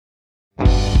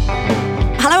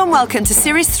and welcome to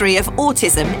Series 3 of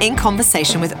Autism in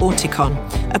Conversation with Auticon,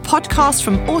 a podcast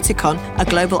from Auticon, a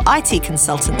global IT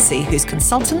consultancy whose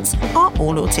consultants are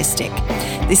all autistic.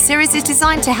 This series is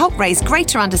designed to help raise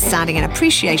greater understanding and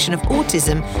appreciation of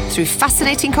autism through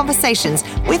fascinating conversations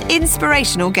with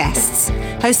inspirational guests.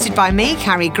 Hosted by me,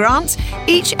 Carrie Grant,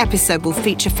 each episode will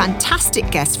feature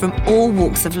fantastic guests from all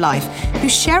walks of life who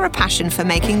share a passion for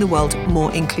making the world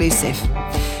more inclusive.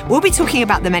 We'll be talking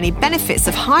about the many benefits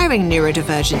of hiring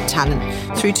neurodivergent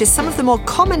talent through to some of the more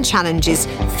common challenges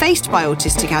faced by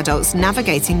autistic adults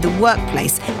navigating the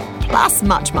workplace, plus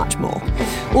much, much more.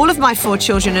 All of my 4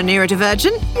 children are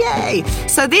neurodivergent. Yay!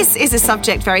 So this is a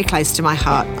subject very close to my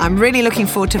heart. I'm really looking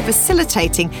forward to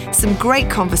facilitating some great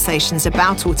conversations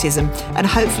about autism and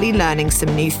hopefully learning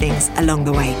some new things along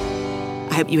the way.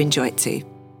 I hope you enjoy it too.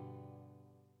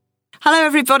 Hello,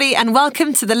 everybody, and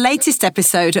welcome to the latest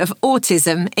episode of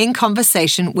Autism in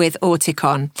Conversation with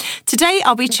Auticon. Today,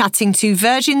 I'll be chatting to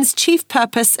Virgin's Chief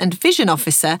Purpose and Vision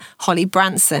Officer, Holly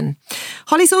Branson.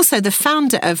 Holly's also the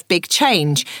founder of Big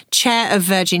Change, chair of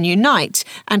Virgin Unite,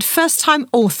 and first-time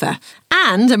author,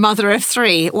 and a mother of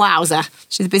 3. Wowza,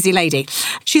 she's a busy lady.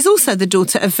 She's also the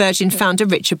daughter of Virgin founder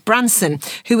Richard Branson,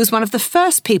 who was one of the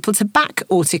first people to back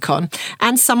Auticon,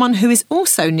 and someone who is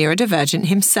also neurodivergent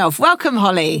himself. Welcome,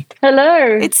 Holly. Hello.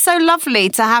 It's so lovely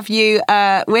to have you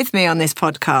with me on this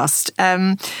podcast.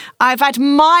 I've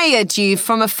admired you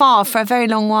from afar for a very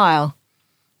long while.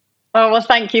 Oh, well,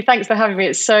 thank you. Thanks for having me.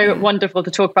 It's so wonderful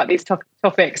to talk about these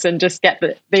topics and just get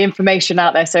the information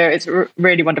out there. So it's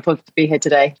really wonderful to be here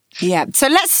today. Yeah. So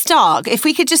let's start. If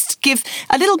we could just give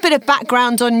a little bit of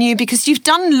background on you, because you've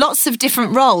done lots of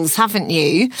different roles, haven't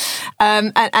you?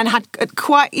 And had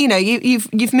quite,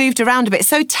 you've moved around a bit.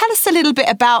 So tell us a little bit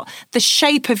about the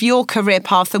shape of your career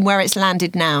path and where it's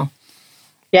landed now.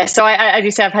 Yeah. So as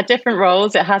you say, I've had different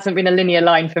roles. It hasn't been a linear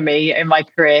line for me in my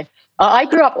career. I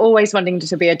grew up always wanting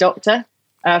to be a doctor.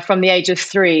 From the age of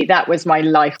 3, that was my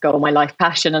life goal, my life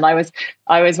passion. And I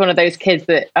was one of those kids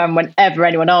that whenever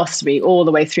anyone asked me all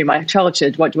the way through my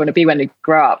childhood, what do you want to be when you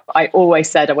grow up? I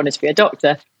always said I wanted to be a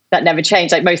doctor. That never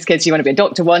changed. Like most kids, you want to be a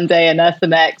doctor one day, a nurse the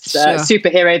next,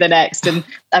 superhero the next. And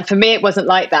for me, it wasn't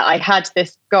like that. I had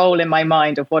this goal in my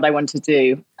mind of what I wanted to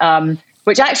do,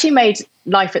 which actually made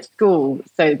life at school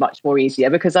so much more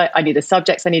easier because I knew the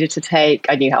subjects I needed to take.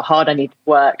 I knew how hard I needed to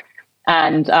work.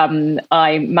 And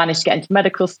I managed to get into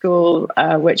medical school,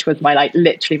 which was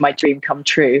literally my dream come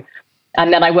true.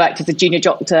 And then I worked as a junior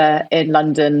doctor in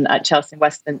London at Chelsea and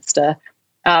Westminster.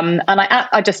 And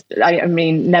I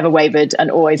never wavered and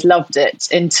always loved it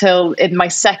until in my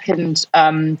second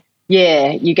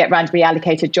year, you get randomly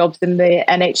allocated jobs in the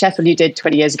NHS. Well, you did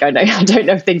 20 years ago. No, I don't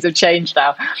know if things have changed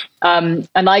now. And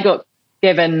I got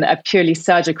given a purely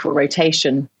surgical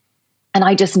rotation. And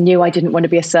I just knew I didn't want to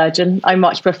be a surgeon. I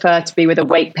much prefer to be with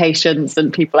awake patients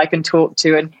and people I can talk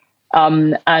to.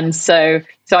 And so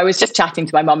I was just chatting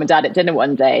to my mum and dad at dinner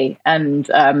one day, and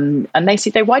they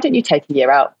said, "Why don't you take a year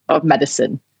out of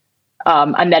medicine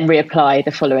and then reapply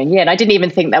the following year?" And I didn't even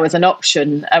think that was an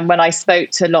option. And when I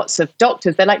spoke to lots of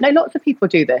doctors, they're like, "No, lots of people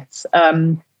do this."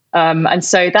 And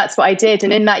so that's what I did.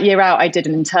 And in that year out, I did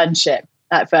an internship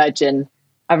at Virgin,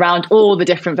 around all the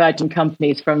different Virgin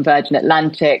companies, from Virgin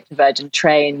Atlantic to Virgin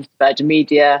Trains, Virgin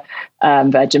Media,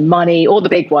 Virgin Money, all the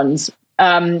big ones.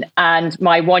 And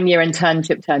my 1-year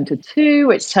internship turned to 2,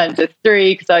 which turned to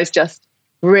 3, because I was just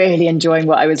really enjoying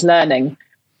what I was learning.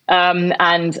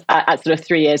 And at sort of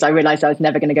 3 years, I realized I was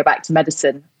never going to go back to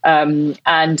medicine. And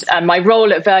my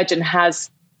role at Virgin has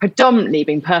predominantly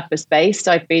been purpose-based.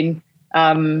 I've been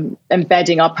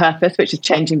embedding our purpose, which is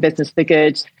changing business for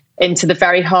good, into the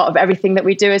very heart of everything that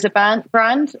we do as a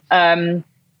brand.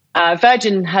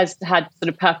 Virgin has had sort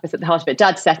of purpose at the heart of it.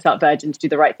 Dad set up Virgin to do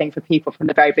the right thing for people from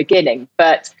the very beginning,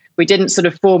 but we didn't sort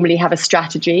of formally have a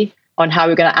strategy on how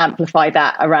we're going to amplify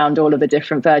that around all of the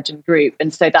different Virgin group.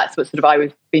 And so that's what sort of I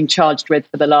was being charged with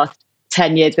for the last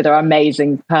 10 years with our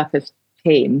amazing purpose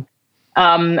team.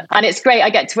 And it's great. I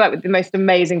get to work with the most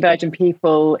amazing Virgin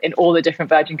people in all the different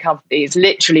Virgin companies,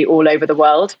 literally all over the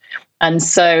world. And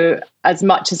so as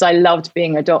much as I loved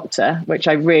being a doctor, which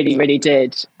I really, really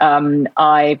did,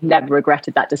 I've never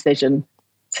regretted that decision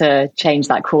to change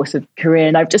that course of career.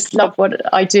 And I've just loved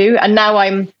what I do. And now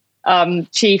I'm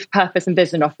Chief Purpose and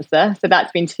Vision Officer. So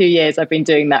that's been 2 years I've been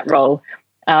doing that role.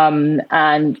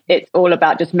 And it's all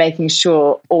about just making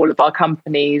sure all of our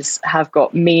companies have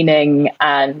got meaning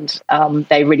and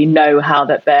they really know how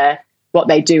that what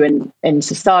they do in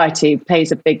society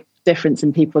plays a big difference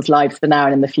in people's lives for now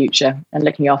and in the future, and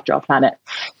looking after our planet.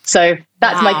 So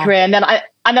that's my career. And then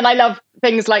And then I love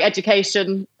things like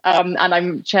education, and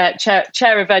I'm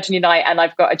chair of Virgin Unite, and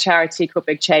I've got a charity called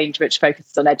Big Change, which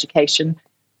focuses on education.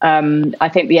 I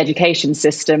think the education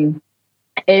system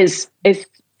is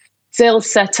still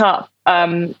set up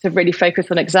to really focus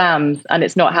on exams, and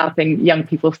it's not helping young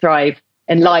people thrive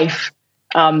in life.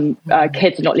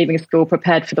 Kids are not leaving school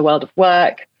prepared for the world of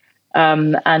work,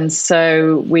 and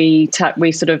so we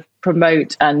sort of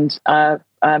promote and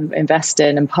invest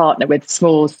in and partner with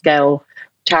small scale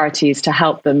charities to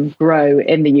help them grow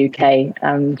in the UK.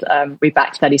 And we've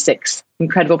backed 36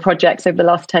 incredible projects over the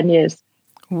last 10 years.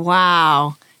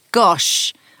 Wow.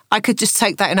 Gosh, I could just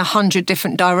take that in 100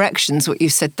 different directions, what you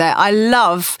said there. I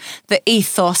love the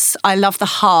ethos. I love the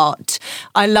heart.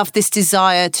 I love this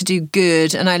desire to do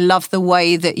good. And I love the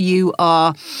way that you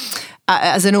are,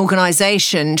 as an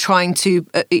organisation, trying to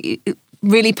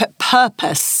really put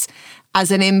purpose as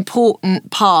an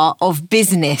important part of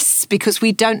business, because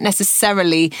we don't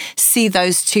necessarily see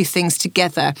those two things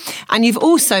together. And you've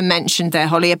also mentioned there,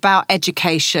 Holly, about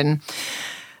education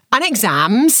and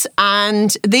exams,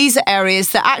 and these are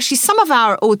areas that actually some of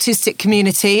our autistic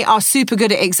community are super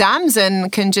good at exams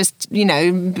and can just,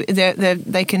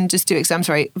 they can just do exams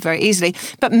very, very easily.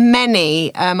 But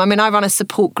many, I run a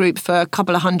support group for a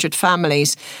couple of hundred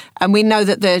families, and we know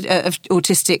that the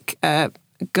autistic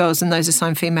girls and those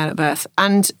assigned female at birth,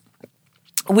 and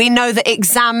we know that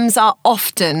exams are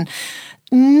often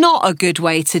not a good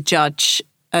way to judge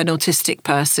an autistic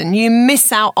person. You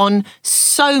miss out on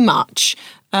so much.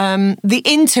 The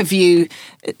interview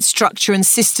structure and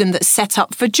system that's set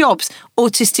up for jobs.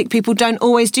 Autistic people don't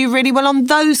always do really well on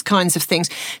those kinds of things.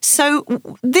 So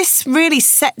this really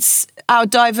sets our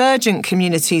divergent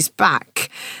communities back.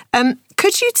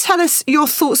 Could you tell us your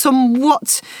thoughts on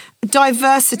what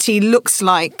diversity looks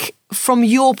like from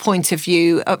your point of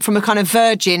view, from a kind of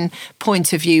virgin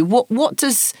point of view? What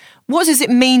does it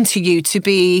mean to you to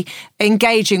be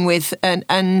engaging with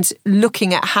and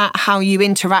looking at how you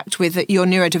interact with your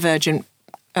neurodivergent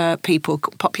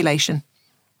population?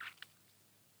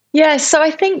 Yeah, so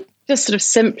I think, just sort of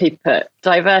simply put,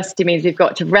 diversity means we've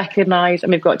got to recognise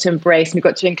and we've got to embrace and we've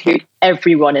got to include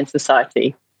everyone in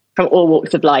society from all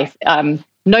walks of life.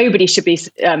 Nobody should be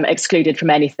excluded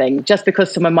from anything. Just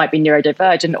because someone might be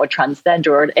neurodivergent or transgender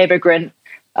or an immigrant,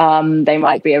 they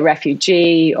might be a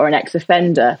refugee or an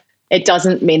ex-offender, it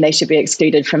doesn't mean they should be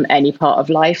excluded from any part of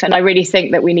life. And I really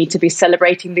think that we need to be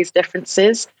celebrating these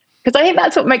differences, because I think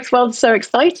that's what makes the world so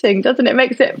exciting, doesn't it? It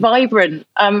makes it vibrant.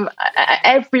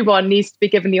 Everyone needs to be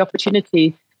given the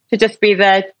opportunity to just be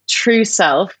their true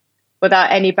self without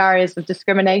any barriers of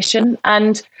discrimination.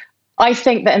 And I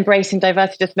think that embracing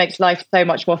diversity just makes life so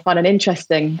much more fun and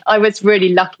interesting. I was really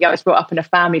lucky. I was brought up in a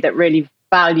family that really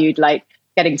valued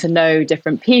getting to know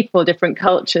different people, different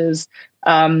cultures,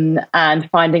 and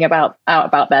finding out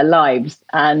about their lives.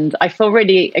 And I feel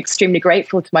really extremely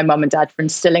grateful to my mum and dad for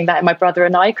instilling that in my brother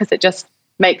and I, because it just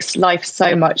makes life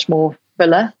so much more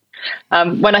fuller.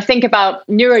 When I think about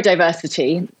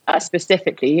neurodiversity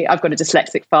specifically, I've got a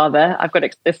dyslexic father, I've got a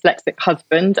dyslexic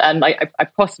husband, and I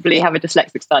possibly have a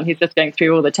dyslexic son. He's just going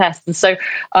through all the tests. And so,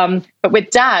 but with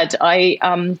Dad,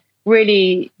 I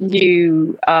really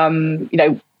knew,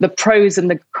 the pros and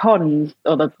the cons,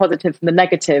 or the positives and the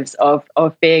negatives of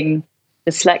being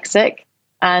dyslexic,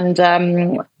 and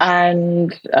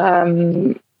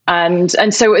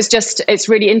so it's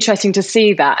really interesting to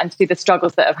see that and see the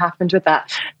struggles that have happened with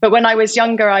that. But when I was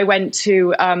younger, I went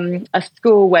to a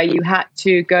school where you had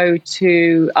to go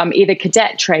to either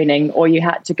cadet training or you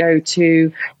had to go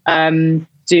to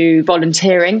do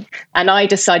volunteering. And I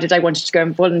decided I wanted to go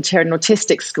and volunteer in an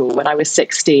autistic school when I was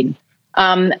 16.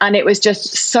 And it was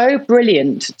just so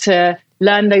brilliant to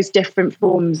learn those different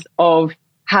forms of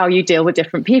how you deal with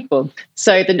different people.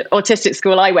 So the autistic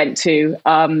school I went to,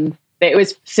 it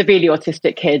was severely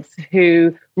autistic kids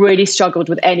who really struggled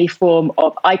with any form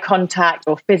of eye contact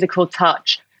or physical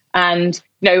touch. And,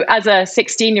 as a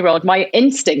 16-year-old, my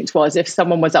instinct was, if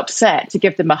someone was upset, to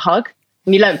give them a hug.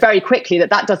 And you learn very quickly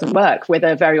that doesn't work with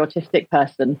a very autistic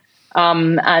person.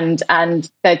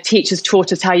 And their teachers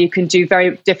taught us how you can do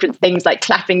very different things like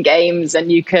clapping games,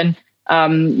 and you can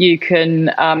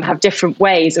have different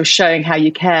ways of showing how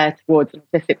you care towards an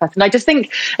autistic person. I just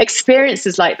think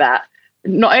experiences like that,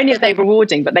 not only are they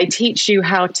rewarding, but they teach you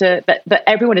that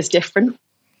everyone is different.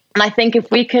 And I think if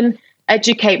we can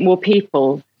educate more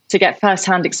people to get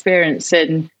firsthand experience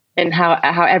in how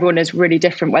everyone is really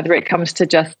different, whether it comes to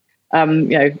just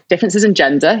differences in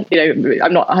gender.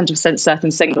 I'm not 100% certain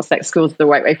single-sex schools are the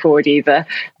right way forward either.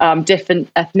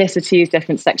 Different ethnicities,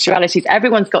 different sexualities.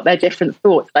 Everyone's got their different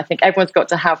thoughts. I think everyone's got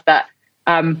to have that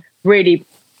really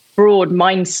broad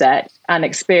mindset and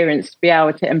experience to be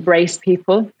able to embrace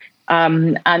people.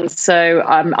 And so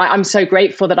I'm so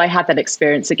grateful that I had that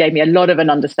experience. It gave me a lot of an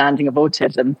understanding of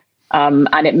autism.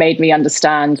 And it made me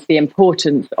understand the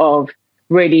importance of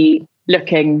really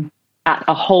looking at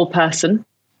a whole person,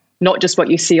 not just what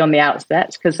you see on the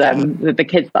outset. Because the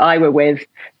kids that I were with,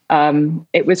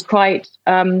 it was quite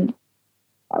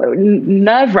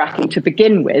nerve-wracking to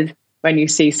begin with when you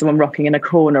see someone rocking in a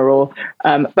corner,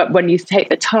 but when you take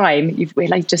the time, you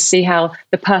really just see how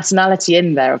the personality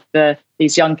in there of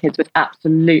these young kids was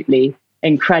absolutely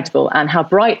incredible, and how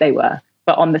bright they were.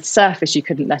 But on the surface, you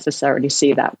couldn't necessarily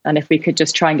see that. And if we could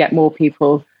just try and get more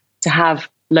people to have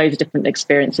loads of different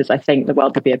experiences, I think the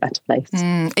world would be a better place.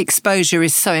 Exposure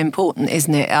is so important,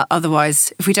 isn't it?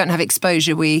 Otherwise, if we don't have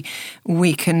exposure, we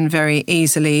can very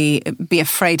easily be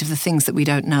afraid of the things that we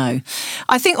don't know.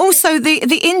 I think also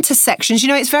the intersections,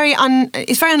 it's very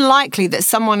unlikely that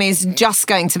someone is just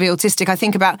going to be autistic. I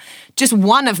think about just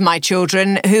one of my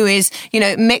children who is,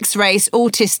 mixed race,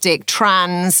 autistic,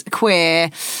 trans, queer.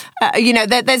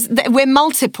 We're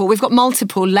multiple. We've got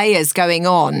multiple layers going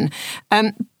on.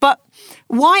 But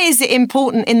why is it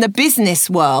important in the business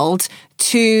world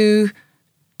to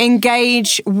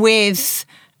engage with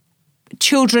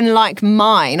children like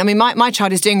mine? I mean, my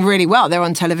child is doing really well. They're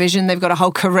on television. They've got a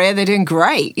whole career. They're doing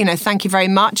great. Thank you very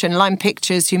much. And Lime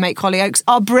Pictures, who make Hollyoaks,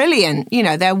 are brilliant.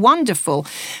 They're wonderful.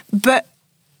 But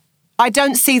I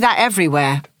don't see that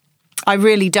everywhere. I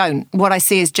really don't. What I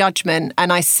see is judgment,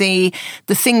 and I see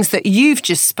the things that you've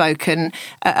just spoken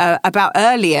about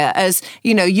earlier as,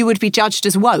 you would be judged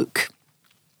as woke.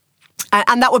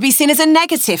 And that would be seen as a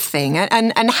negative thing.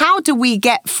 And how do we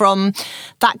get from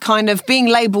that kind of being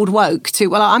labelled woke to,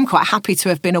 well, I'm quite happy to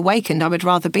have been awakened. I would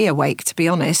rather be awake, to be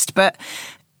honest. But,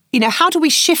 how do we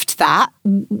shift that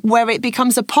where it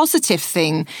becomes a positive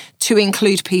thing to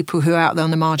include people who are out there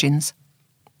on the margins?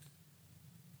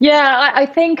 Yeah, I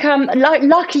think,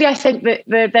 luckily, I think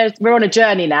that we're on a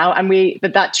journey now, and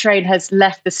that train has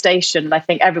left the station. I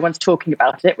think everyone's talking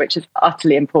about it, which is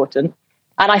utterly important.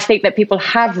 And I think that people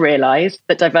have realised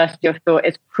that diversity of thought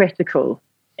is critical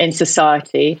in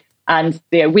society. And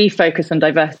we focus on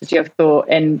diversity of thought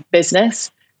in business.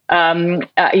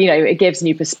 It gives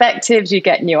new perspectives, you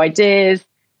get new ideas.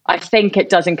 I think it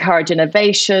does encourage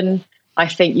innovation. I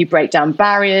think you break down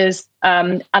barriers.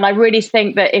 And I really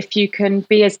think that if you can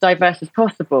be as diverse as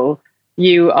possible,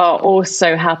 you are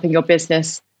also helping your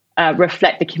business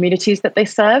reflect the communities that they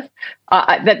serve.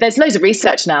 There's loads of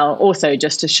research now also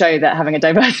just to show that having a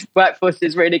diverse workforce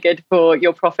is really good for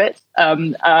your profits.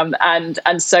 And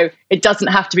so it doesn't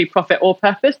have to be profit or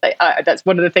purpose. That's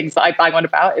one of the things that I bang on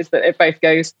about, is that it both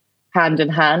goes hand in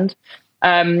hand.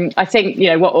 I think,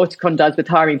 what Auticon does with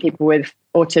hiring people with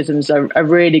autism is a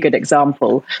really good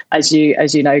example, as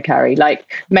you know, Carrie.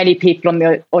 Like, many people on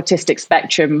the autistic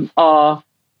spectrum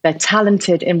they're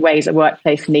talented in ways a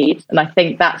workplace needs. And I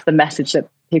think that's the message that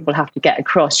people have to get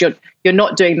across. You're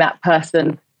not doing that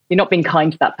person, you're not being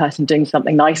kind to that person doing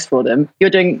something nice for them. You're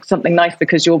doing something nice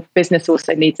because your business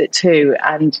also needs it too.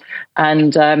 And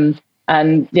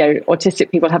autistic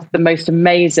people have the most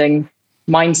amazing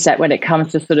mindset when it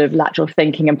comes to sort of lateral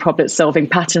thinking and problem solving,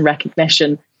 pattern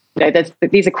recognition.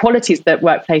 These are qualities that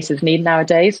workplaces need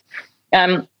nowadays.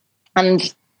 And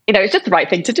it's just the right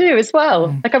thing to do as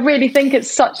well. Like, I really think it's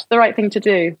such the right thing to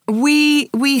do.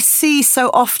 We see so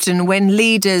often when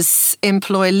leaders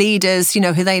employ leaders,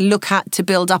 who they look at to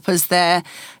build up as their,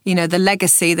 the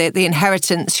legacy, the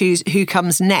inheritance, who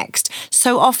comes next.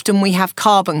 So often we have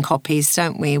carbon copies,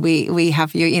 don't we? We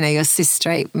have your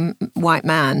cis-straight white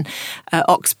man,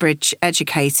 Oxbridge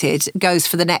educated, goes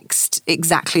for the next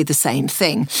exactly the same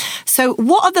thing. So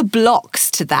what are the blocks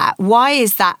to that? Why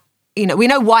is that? We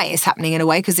know why it's happening in a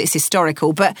way because it's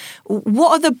historical, but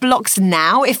what are the blocks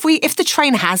now? If the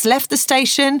train has left the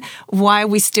station, why are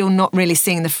we still not really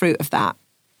seeing the fruit of that?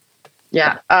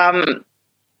 Yeah. To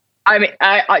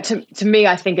me,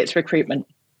 I think it's recruitment.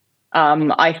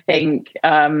 I think,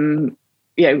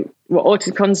 what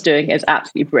Auticon's doing is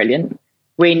absolutely brilliant.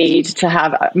 We need to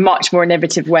have much more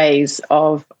innovative ways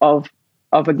of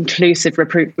inclusive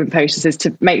recruitment processes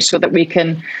to make sure that we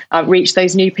can reach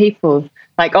those new people.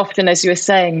 Like, often, as you were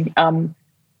saying, when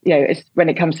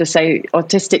it comes to, say,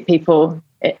 autistic people,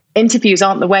 interviews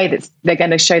aren't the way that they're going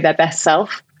to show their best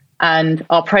self. And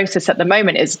our process at the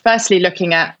moment is firstly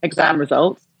looking at exam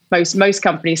results. Most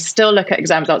companies still look at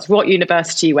exam results, what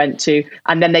university you went to,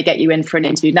 and then they get you in for an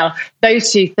interview. Now,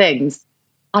 those two things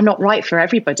are not right for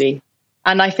everybody.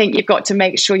 And I think you've got to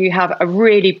make sure you have a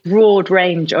really broad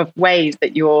range of ways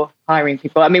that you're hiring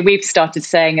people. I mean, we've started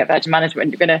saying at Virgin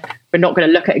Management, we're not going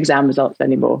to look at exam results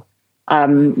anymore.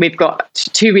 We've got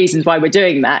two reasons why we're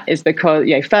doing that. Is because,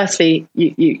 firstly,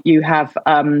 you have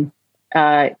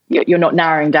you're not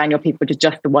narrowing down your people to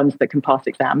just the ones that can pass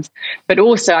exams. But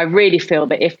also, I really feel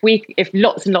that if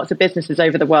lots and lots of businesses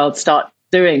over the world start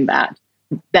doing that,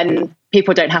 then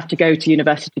people don't have to go to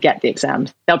university to get the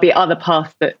exams. There'll be other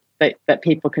paths that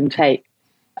people can take.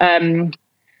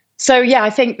 I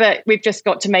think that we've just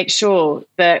got to make sure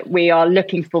that we are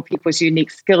looking for people's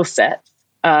unique skill sets,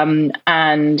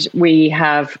 and we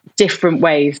have different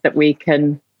ways that we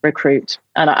can recruit.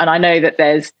 And I know that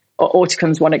there's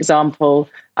Auticom's one example,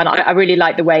 and I really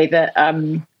like the way that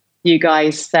you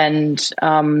guys send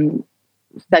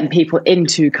people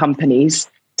into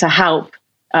companies to help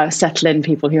settle in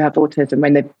people who have autism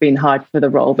when they've been hired for the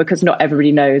role, because not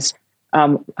everybody knows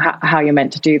how you're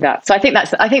meant to do that. So I think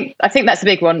that's a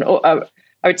big one. I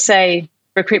would say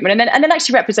recruitment, and then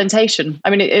actually representation.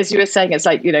 I mean, as you were saying, it's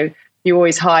like, you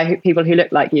always hire people who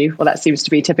look like you. Well, that seems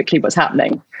to be typically what's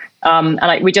happening.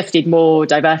 We just need more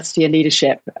diversity in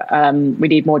leadership. We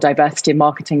need more diversity in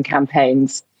marketing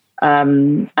campaigns.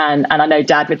 And I know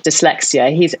Dad with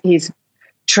dyslexia, he's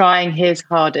trying his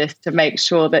hardest to make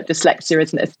sure that dyslexia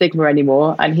isn't a stigma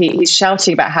anymore. And he's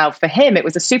shouting about how for him it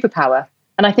was a superpower.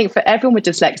 And I think for everyone with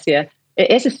dyslexia,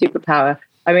 it is a superpower.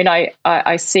 I mean,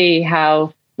 I see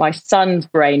how my son's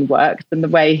brain works and the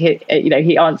way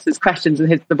he answers questions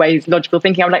and the way his logical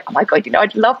thinking. I'm like, oh my God,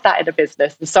 I'd love that in a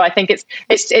business. And so I think it's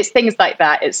things like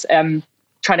that. It's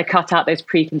trying to cut out those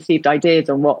preconceived ideas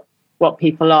on what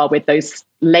people are with those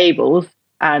labels,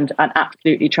 and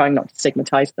absolutely trying not to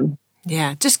stigmatize them.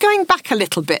 Yeah, just going back a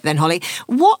little bit then, Holly,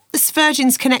 what's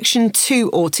Virgin's connection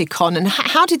to Auticon, and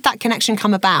how did that connection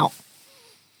come about?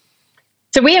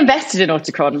 So we invested in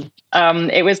Auticon.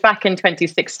 It was back in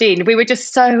 2016. We were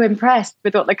just so impressed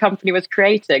with what the company was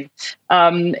creating,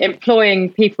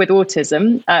 employing people with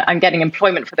autism and getting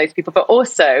employment for those people, but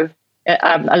also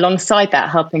alongside that,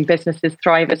 helping businesses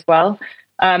thrive as well.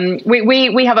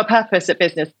 We have a purpose at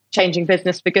business, changing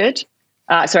business for good.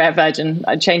 At Virgin,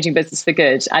 changing business for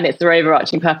good. And it's the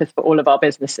overarching purpose for all of our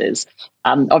businesses.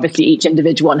 Obviously, each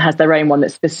individual one has their own one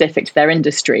that's specific to their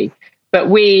industry. But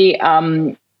we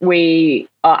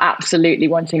are absolutely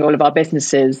wanting all of our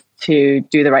businesses to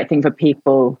do the right thing for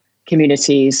people,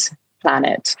 communities,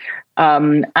 planet.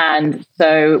 And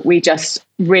so we just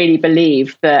really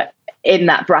believe that in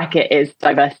that bracket is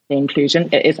diversity and inclusion.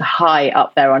 It is high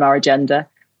up there on our agenda.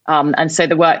 And so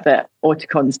the work that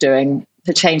Auticon's doing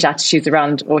to change attitudes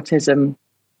around autism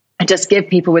and just give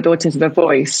people with autism a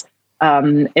voice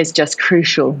is just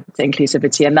crucial to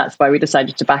inclusivity. And that's why we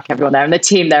decided to back everyone there. And the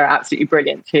team there are absolutely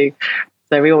brilliant too.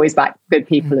 So we always back good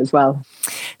people as well.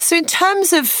 So in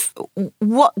terms of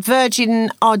what Virgin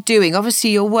are doing,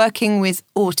 obviously you're working with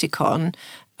Auticon,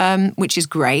 which is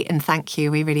great, and thank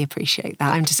you. We really appreciate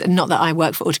that. I'm just not that I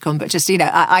work for Auticon, but just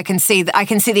I can see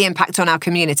the impact on our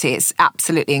community. It's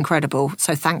absolutely incredible.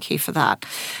 So thank you for that.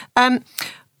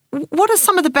 What are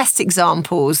some of the best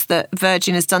examples that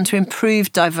Virgin has done to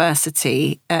improve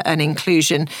diversity and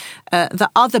inclusion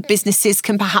that other businesses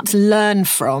can perhaps learn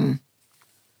from?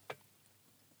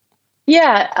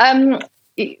 Yeah,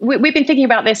 we've been thinking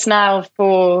about this now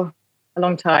for a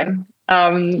long time.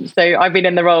 So I've been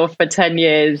in the role for 10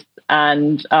 years,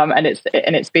 and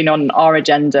it's been on our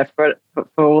agenda for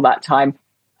all that time.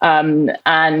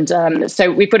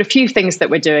 So we've got a few things that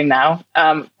we're doing now.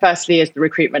 Firstly, is the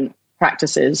recruitment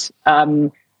practices,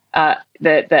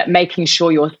 that making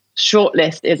sure your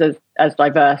shortlist is as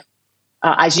diverse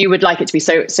as you would like it to be.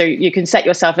 So you can set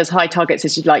yourself as high targets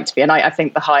as you'd like to be, and I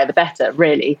think the higher the better,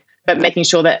 really. But making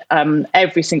sure that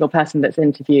every single person that's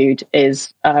interviewed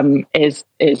is diverse.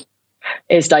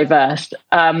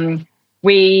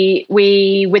 We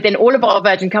within all of our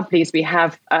Virgin companies, we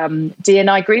have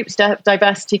D&I groups,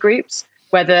 diversity groups,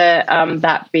 whether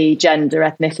that be gender,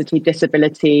 ethnicity,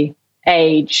 disability,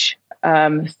 age,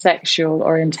 sexual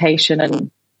orientation, and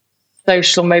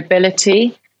social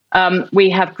mobility.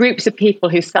 We have groups of people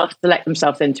who self-select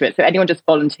themselves into it. So anyone just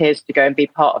volunteers to go and be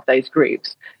part of those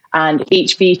groups. And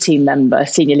each V team member,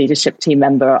 senior leadership team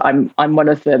member, I'm one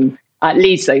of them,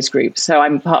 leads those groups. So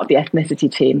I'm part of the ethnicity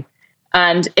team.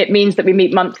 And it means that we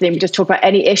meet monthly and we just talk about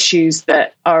any issues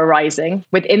that are arising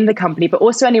within the company, but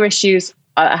also any issues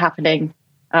are happening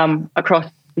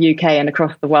across the UK and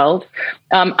across the world.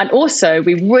 And also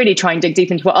we really try and dig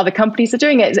deep into what other companies are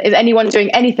doing. Is anyone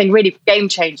doing anything really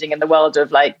game-changing in the world of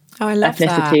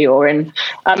ethnicity or in...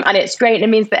 and it's great. And it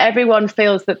means that everyone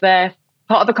feels that they're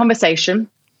part of a conversation.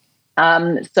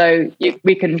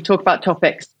 We can talk about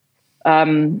topics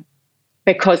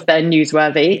because they're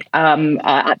newsworthy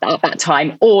at that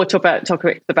time, or talk about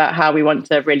topics about how we want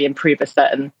to really improve a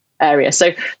certain area.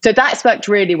 So that's worked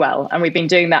really well. And we've been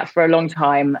doing that for a long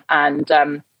time. And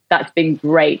that's been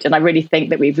great. And I really think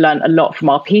that we've learned a lot from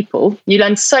our people. You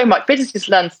learn so much. Businesses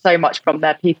learn so much from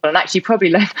their people, and actually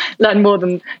probably learn more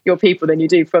than your people than you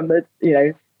do from the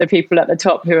people at the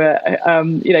top who are,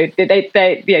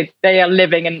 they are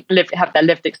living and have their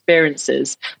lived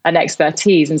experiences and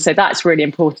expertise. And so that's really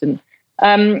important.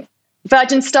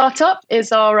 Virgin Startup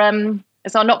is our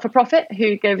not-for-profit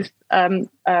who gives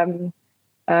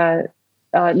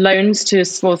loans to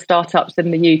small startups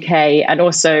in the UK, and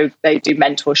also they do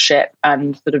mentorship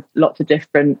and sort of lots of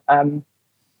different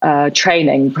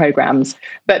training programs.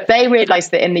 But they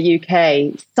realised that in the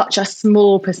UK, such a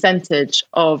small percentage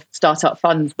of startup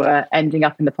funds were ending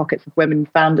up in the pockets of female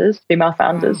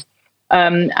founders.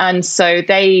 And so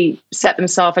they set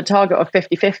themselves a target of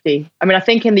 50-50. I mean, I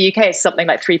think in the UK it's something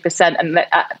like 3%. And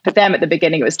for them at the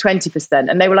beginning, it was 20%.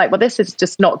 And they were like, well, this is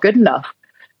just not good enough.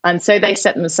 And so they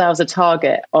set themselves a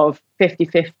target of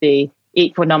 50-50,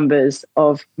 equal numbers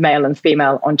of male and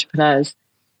female entrepreneurs.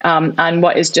 And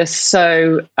what is just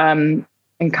so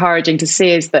encouraging to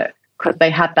see is that because they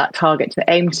had that target to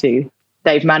aim to,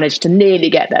 they've managed to nearly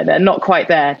get there. They're not quite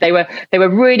there. They were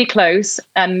really close.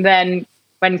 And then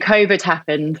when COVID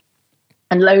happened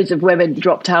and loads of women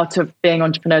dropped out of being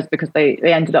entrepreneurs because they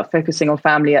ended up focusing on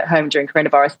family at home during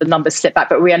coronavirus, the numbers slipped back,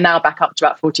 but we are now back up to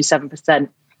about 47%.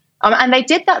 And they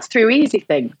did that through easy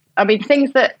things. I mean,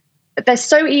 things that they're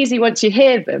so easy once you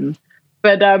hear them,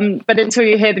 but until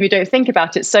you hear them, you don't think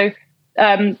about it. So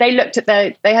they looked at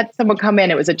they had someone come in,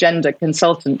 it was a gender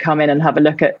consultant come in and have a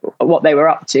look at what they were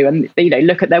up to, and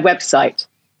look at their website.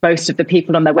 Most of the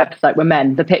people on their website were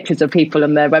men, the pictures of people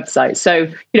on their website. So,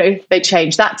 they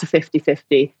changed that to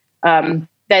 50-50.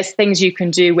 There's things you can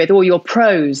do with all your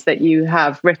prose that you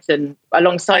have written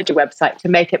alongside your website to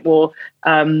make it more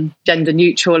gender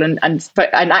neutral and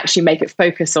actually make it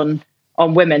focus on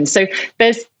women. So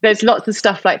there's lots of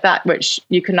stuff like that which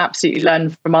you can absolutely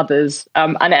learn from others.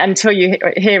 And until you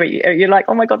hear it, you're like,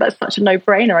 oh my God, that's such a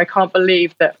no-brainer. I can't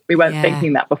believe that we weren't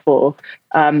thinking that before.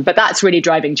 But that's really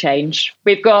driving change.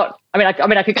 We've got,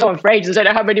 I could go on for ages. I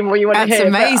don't know how many more you want to hear.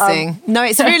 That's amazing. No,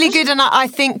 it's really good. And I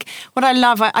think what I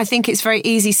love, I think it's very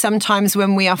easy sometimes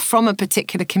when we are from a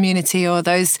particular community or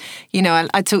those,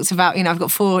 I talked about, I've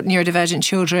got 4 neurodivergent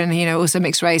children, also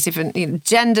mixed race, different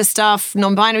gender stuff,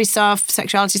 non-binary stuff,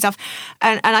 sexuality stuff.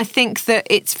 And I think that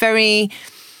it's very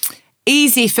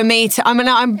easy for me to,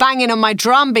 I'm banging on my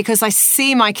drum because I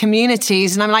see my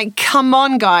communities and I'm like, come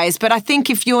on, guys. But I think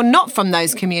if you're not from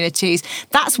those communities,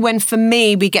 that's when, for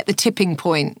me, we get the tipping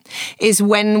point, is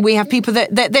when we have people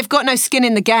that they've got no skin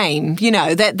in the game,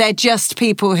 that they're just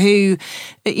people who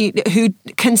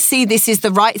can see this is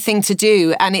the right thing to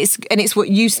do. And it's what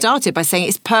you started by saying,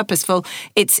 it's purposeful.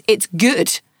 It's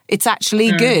good. It's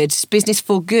actually good. It's business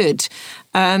for good.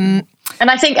 And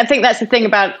I think that's the thing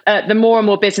about the more and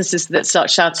more businesses that start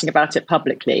shouting about it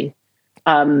publicly.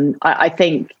 I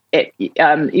think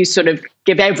you sort of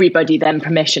give everybody then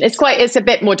permission. It's a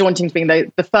bit more daunting to being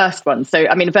the first one. So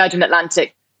Virgin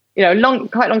Atlantic, quite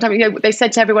a long time ago, they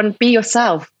said to everyone, be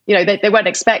yourself. They weren't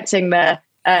expecting their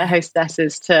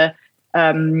hostesses to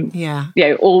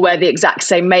all wear the exact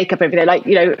same makeup every day,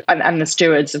 and the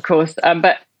stewards, of course.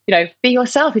 But be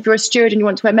yourself. If you're a steward and you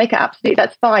want to wear makeup, absolutely,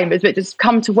 that's fine. But just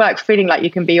come to work feeling like you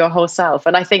can be your whole self.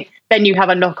 And I think then you have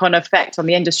a knock-on effect on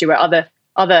the industry where other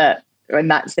in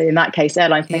that case,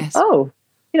 airlines think,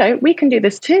 we can do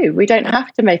this too. We don't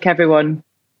have to make everyone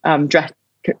dress,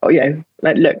 look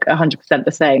 100%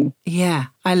 the same. Yeah,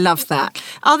 I love that.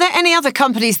 Are there any other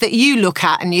companies that you look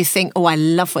at and you think, I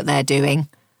love what they're doing?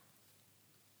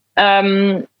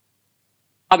 Only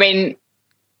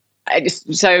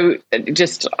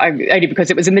because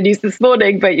it was in the news this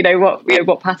morning, but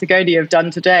what Patagonia have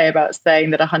done today about saying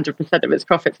that 100% of its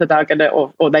profits are now going to,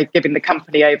 or they're giving the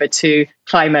company over to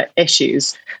climate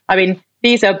issues.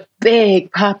 These are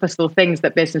big, purposeful things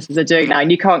that businesses are doing now, and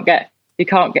you can't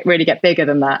really get bigger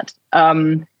than that.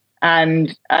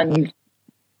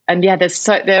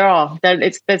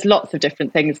 There's lots of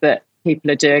different things that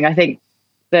people are doing. I think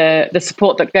the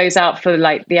support that goes out for the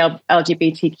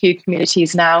LGBTQ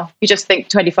communities now, you just think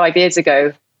 25 years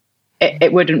ago,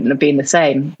 it wouldn't have been the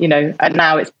same, and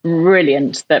now it's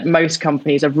brilliant that most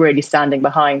companies are really standing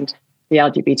behind the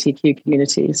LGBTQ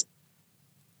communities.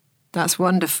 That's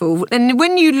wonderful. And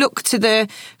when you look to the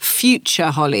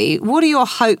future, Holly, what are your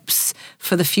hopes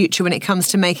for the future when it comes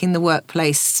to making the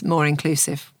workplace more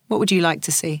inclusive? What would you like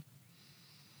to see?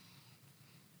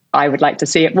 I would like to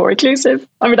see it more inclusive.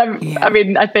 I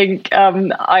think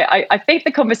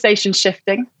the conversation's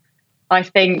shifting. I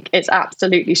think it's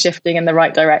absolutely shifting in the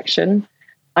right direction.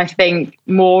 I think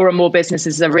more and more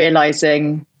businesses are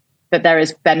realizing that there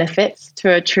is benefits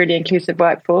to a truly inclusive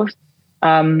workforce.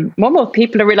 More and more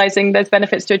people are realizing there's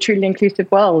benefits to a truly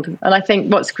inclusive world. And I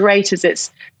think what's great is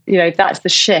it's, that's the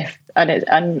shift.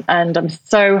 And I'm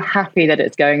so happy that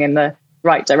it's going in the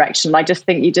right direction. I just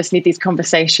think you just need these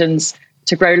conversations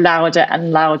to grow louder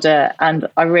and louder. And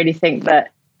I really think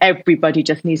that everybody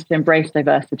just needs to embrace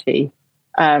diversity.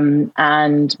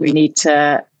 And we need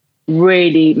to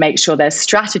really make sure there's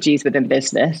strategies within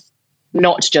business,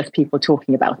 not just people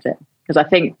talking about it. Because I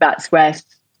think that's where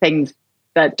things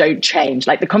that don't change.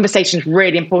 Like the conversation is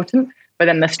really important, but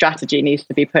then the strategy needs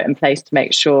to be put in place to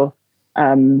make sure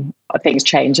things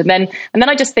change. And then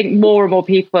I just think more and more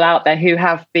people out there who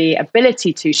have the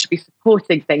ability to should be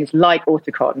supporting things like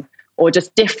Auticon, or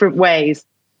just different ways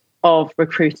of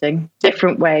recruiting,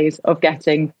 different ways of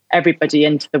getting everybody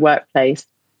into the workplace.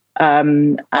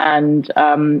 And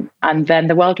then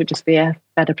the world would just be a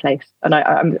better place. And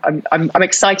I'm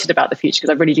excited about the future,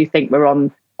 because I really do think we're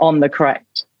on the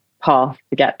correct path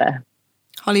to get there.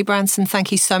 Holly Branson,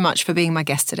 thank you so much for being my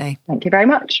guest today. Thank you very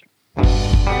much.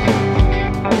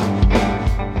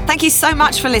 Thank you so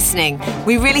much for listening.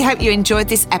 We really hope you enjoyed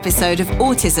this episode of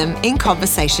Autism in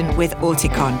Conversation with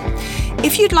Auticon.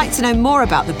 If you'd like to know more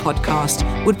about the podcast,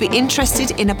 would be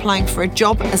interested in applying for a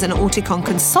job as an Auticon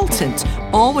consultant,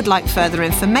 or would like further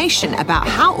information about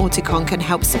how Auticon can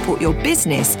help support your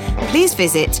business, please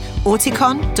visit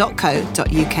auticon.co.uk.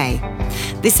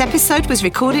 This episode was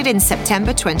recorded in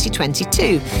September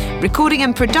 2022. Recording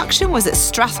and production was at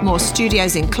Strathmore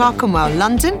Studios in Clerkenwell,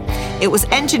 London. It was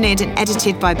engineered and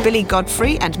edited by Billy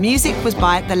Godfrey, and music was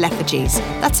by The Lethargies.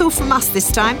 That's all from us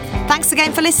this time. Thanks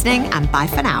again for listening, and bye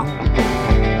for now.